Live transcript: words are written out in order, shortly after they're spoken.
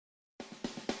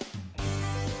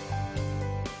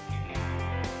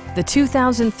The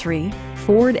 2003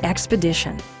 Ford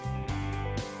Expedition.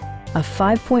 A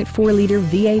 5.4-liter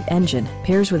V8 engine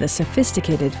pairs with a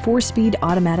sophisticated 4-speed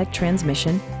automatic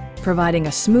transmission, providing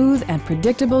a smooth and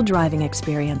predictable driving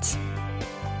experience.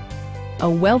 A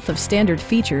wealth of standard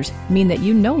features mean that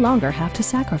you no longer have to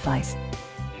sacrifice,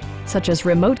 such as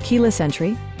remote keyless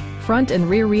entry, front and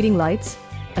rear reading lights,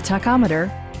 a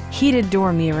tachometer, heated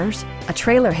door mirrors, a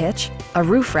trailer hitch, a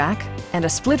roof rack, and a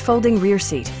split-folding rear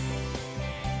seat.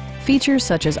 Features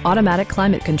such as automatic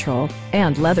climate control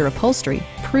and leather upholstery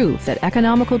prove that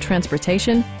economical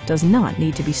transportation does not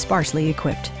need to be sparsely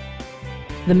equipped.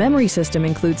 The memory system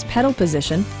includes pedal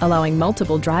position, allowing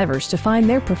multiple drivers to find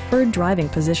their preferred driving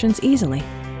positions easily.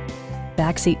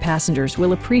 Backseat passengers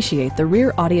will appreciate the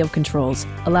rear audio controls,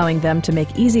 allowing them to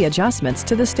make easy adjustments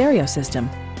to the stereo system.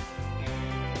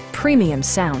 Premium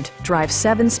sound drives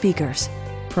 7 speakers,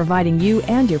 providing you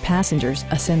and your passengers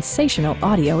a sensational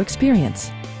audio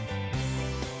experience.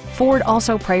 Ford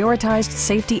also prioritized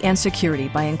safety and security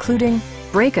by including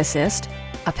brake assist,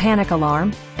 a panic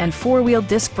alarm, and 4-wheel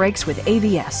disc brakes with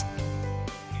ABS.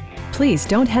 Please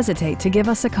don't hesitate to give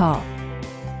us a call.